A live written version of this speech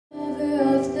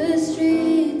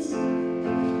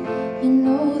You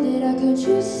know that I could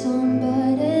choose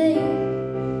somebody,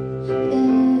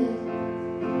 yeah.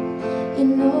 You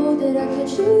know that I could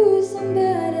choose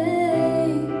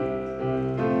somebody,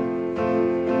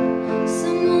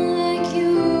 someone like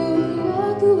you who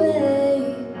walk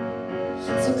away.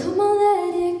 So come on,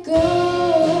 let it go,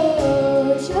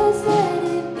 just let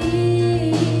it be.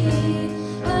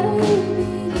 Why don't you be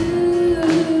you,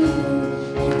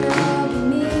 and I'll be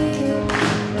me.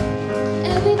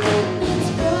 Everything that's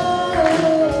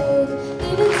broke,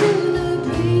 leave it to the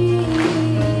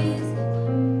breeze.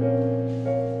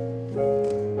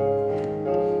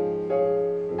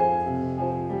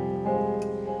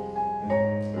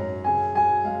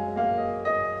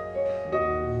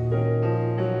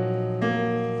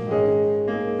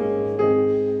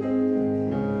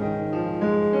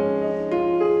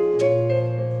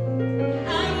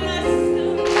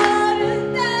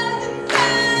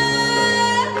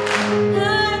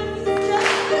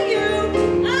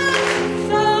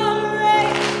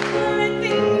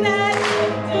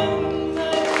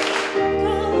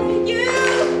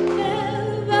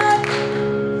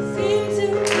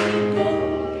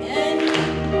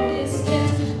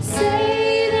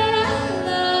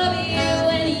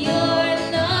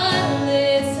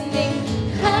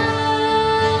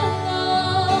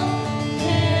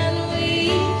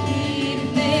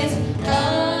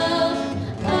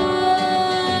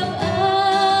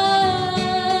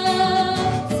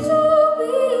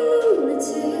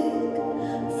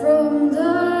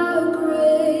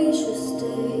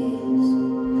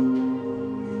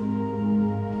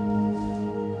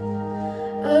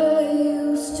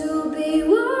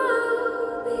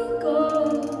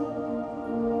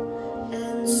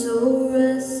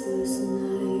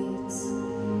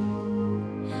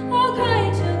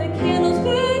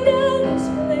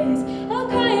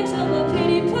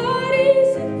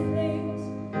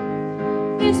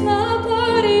 It's my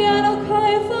party, and I'll cry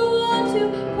if I want to,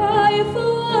 cry if I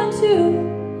want to.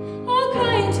 I'll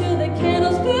cry until the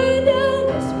candles burn down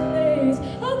this place.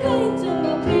 I'll cry until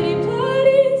my pity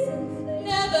parties and flames.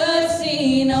 Never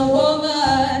seen a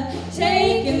woman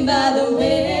taken by the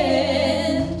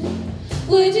wind.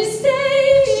 Would you stay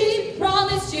if she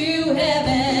promised you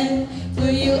heaven?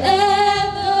 Will you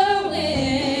ever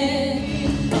win?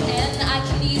 And I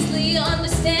can easily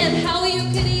understand how you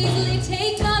could easily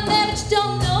take my marriage.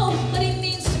 Don't know what it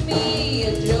means to me,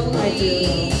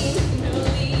 Jolene.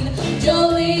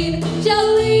 Jolene,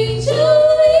 Jolene,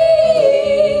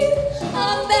 Jolene.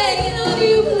 I'm begging of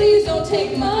you, please don't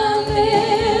take my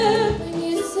man. When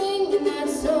you're singing that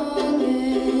song,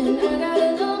 and I got a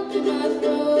lump in my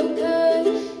throat, 'cause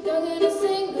you're gonna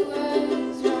sing the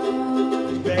words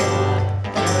wrong.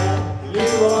 You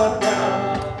are now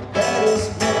the baddest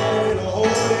man in the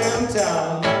whole damn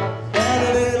town.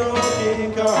 Better than a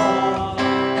King Kong,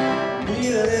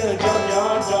 meaner than a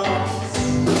junkyard dog.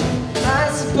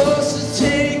 I'm supposed to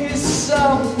take a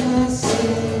song I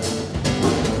sing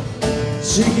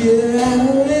to get out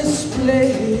of this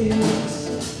place.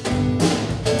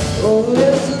 Oh,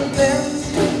 there's an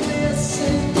emptiness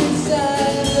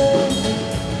inside her.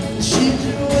 She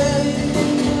drew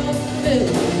anything in my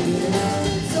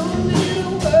face. Don't need to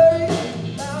worry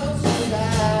about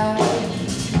tonight.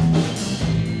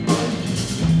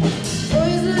 Oh,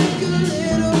 he's like a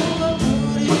little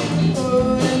booty for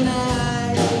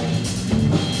tonight.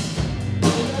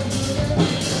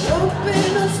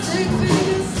 Open a stick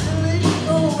figure, silly,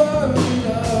 don't worry,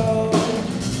 no.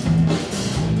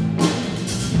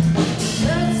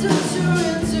 That's what you're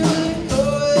into, go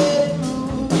ahead and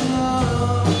move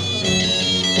on.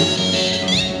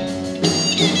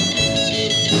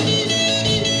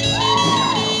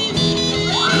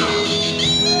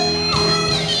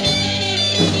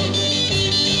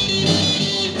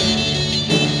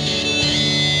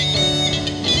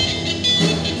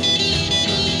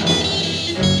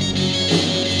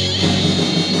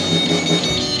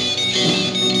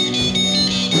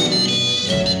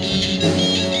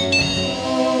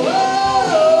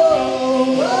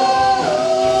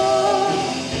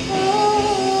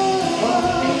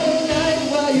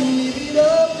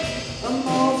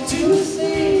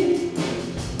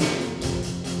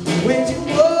 When you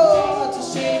go to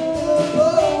shake the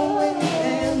bow when you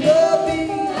end the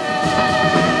beat,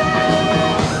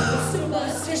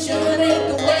 superstition ain't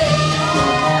the way.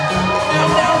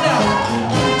 Now.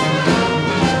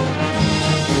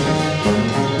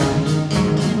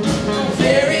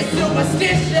 Very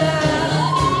superstitious,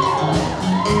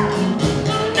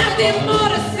 nothing more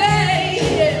to say.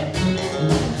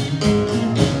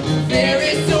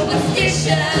 Very superstitious,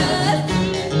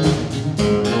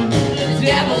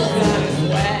 devil's on his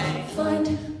way. Find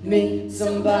me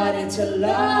somebody to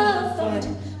love,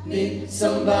 find me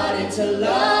somebody to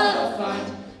love, find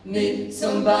me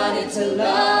somebody to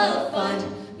love, find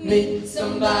me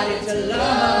somebody to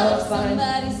love, find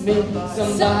me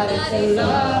somebody to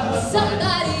love,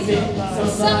 somebody,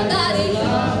 somebody,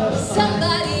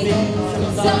 somebody,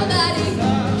 somebody,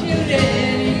 can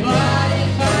anybody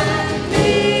find me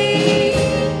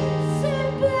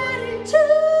somebody to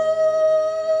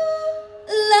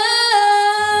love?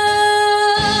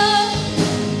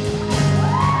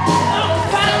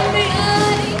 Find me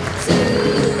to.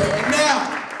 Now,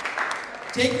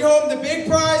 taking home the big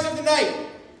prize of the night.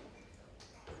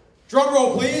 Drum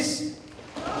roll, please.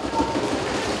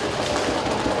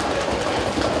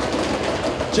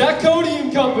 Jack Cody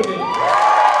and Company.